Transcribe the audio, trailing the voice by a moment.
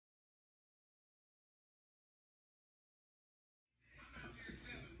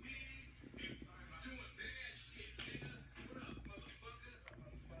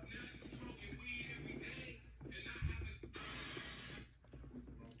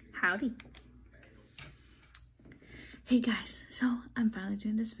Howdy. Hey guys, so I'm finally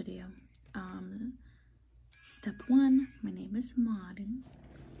doing this video. Step one, my name is Maudie.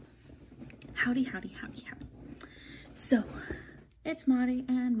 Howdy. So, it's Maudie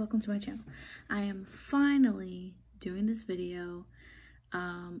and welcome to my channel. I am finally doing this video.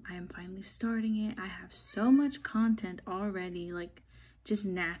 I am finally starting it. I have so much content already, like just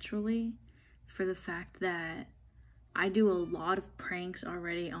naturally, for the fact that I do a lot of pranks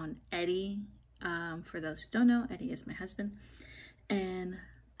already on Eddie. For those who don't know, Eddie is my husband, and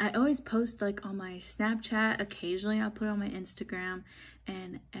I always post like on my Snapchat. Occasionally I'll put on my Instagram,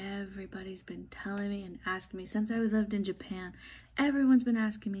 and everybody's been telling me and asking me since I lived in Japan. Everyone's been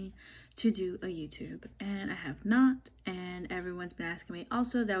asking me to do a YouTube, and I have not. And everyone's been asking me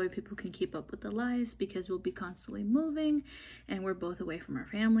also, that way people can keep up with the lives, because we'll be constantly moving and we're both away from our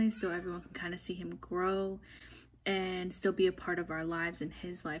families, so everyone can kind of see him grow and still be a part of our lives and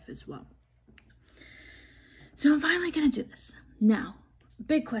his life as well. So I'm finally gonna do this. Now,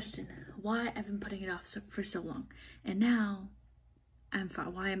 big question, why I've been putting it off for so long, and now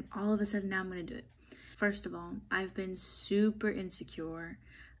why I'm all of a sudden now I'm gonna do it. First of all, I've been super insecure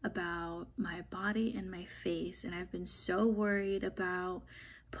about my body and my face, and I've been so worried about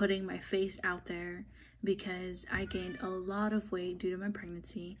putting my face out there because I gained a lot of weight due to my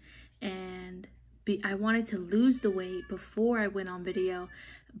pregnancy, and I wanted to lose the weight before I went on video,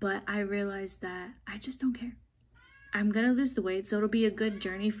 but I realized that I just don't care. I'm gonna lose the weight, so it'll be a good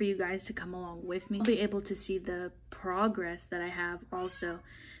journey for you guys to come along with me. I'll be able to see the progress that I have also,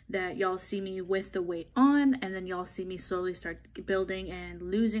 that y'all see me with the weight on, and then y'all see me slowly start building and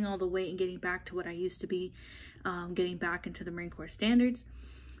losing all the weight and getting back to what I used to be, getting back into the Marine Corps standards.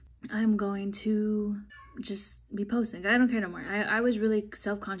 I'm going to just be posting. I don't care no more. I was really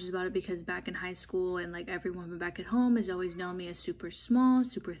self-conscious about it because back in high school and like everyone back at home has always known me as super small,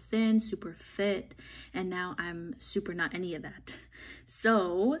 super thin, super fit, and now I'm super not any of that.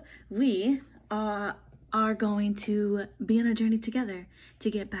 So we are going to be on a journey together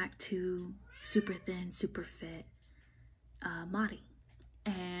to get back to super thin, super fit Maudie.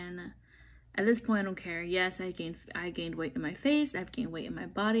 And at this point, I don't care. Yes, I gained weight in my face. I've gained weight in my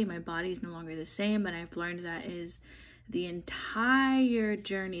body. My body is no longer the same, but I've learned that is the entire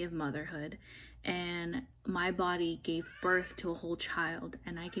journey of motherhood. And my body gave birth to a whole child,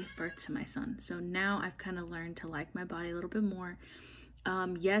 and I gave birth to my son. So now I've kind of learned to like my body a little bit more.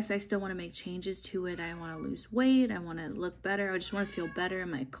 Yes, I still want to make changes to it. I want to lose weight. I want to look better. I just want to feel better in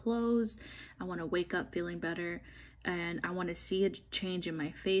my clothes. I want to wake up feeling better. And I want to see a change in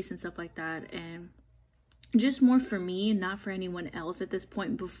my face and stuff like that, and just more for me, not for anyone else at this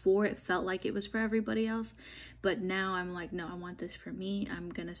point. Before, it felt like it was for everybody else, but now I'm like, no, I want this for me.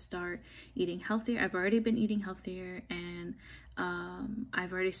 I'm gonna start eating healthier. I've already been eating healthier, and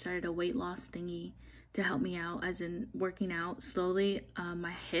I've already started a weight loss thingy to help me out, as in working out slowly.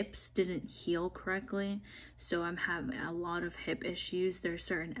 My hips didn't heal correctly, so I'm having a lot of hip issues. There's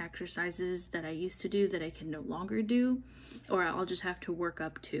certain exercises that I used to do that I can no longer do, or I'll just have to work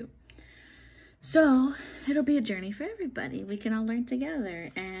up to. So it'll be a journey for everybody. We can all learn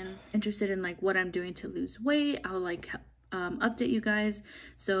together, and interested in like what I'm doing to lose weight. I'll like update you guys.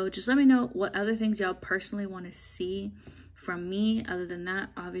 So just let me know what other things y'all personally want to see from me. Other than that,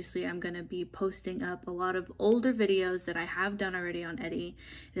 obviously I'm gonna be posting up a lot of older videos that I have done already on Eddie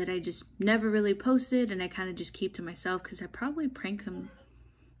that I just never really posted, and I kind of just keep to myself because I probably prank him,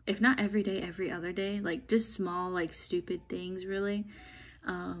 if not every day, every other day, like just small like stupid things really.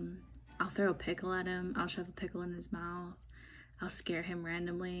 I'll throw a pickle at him. I'll shove a pickle in his mouth. I'll scare him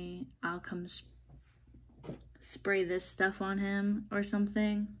randomly. I'll come spray this stuff on him or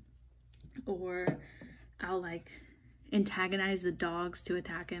something, or I'll like antagonize the dogs to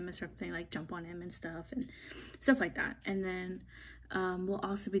attack him or something, like jump on him and stuff like that. And then we'll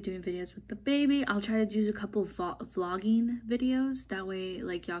also be doing videos with the baby. I'll try to do a couple vlogging videos, that way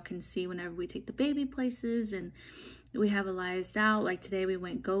like y'all can see whenever we take the baby places and we have Elias out. Like today we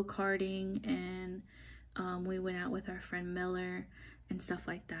went go-karting, and we went out with our friend Miller and stuff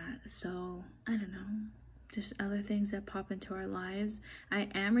like that. So I don't know, just other things that pop into our lives. I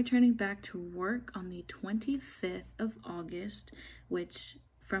am returning back to work on the 25th of August, which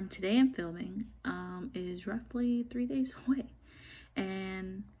from today I'm filming is roughly 3 days away.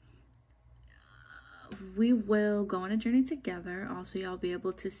 And we will go on a journey together. Also, y'all be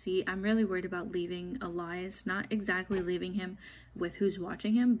able to see, I'm really worried about leaving Elias, not exactly leaving him with who's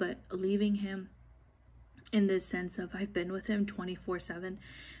watching him, but leaving him in the sense of I've been with him 24/7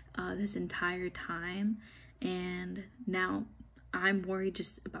 this entire time, and now I'm worried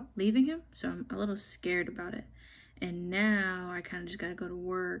just about leaving him, so I'm a little scared about it. And now I kind of just got to go to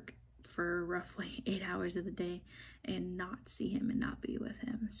work for roughly 8 hours of the day and not see him and not be with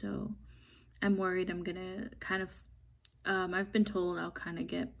him. So I'm worried I'm gonna kind of I've been told I'll kind of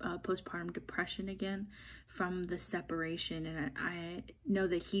get postpartum depression again from the separation, and I know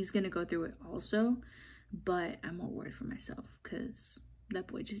that he's gonna go through it also, but I'm more worried for myself because that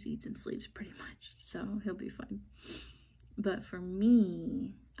boy just eats and sleeps pretty much, so he'll be fine. But for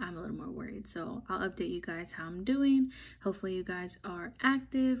me, I'm a little more worried, so I'll update you guys how I'm doing. Hopefully you guys are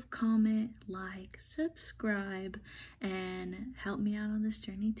active, comment, like, subscribe, and help me out on this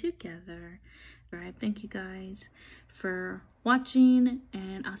journey together. All right, thank you guys for watching,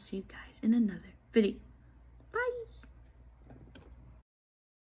 and I'll see you guys in another video.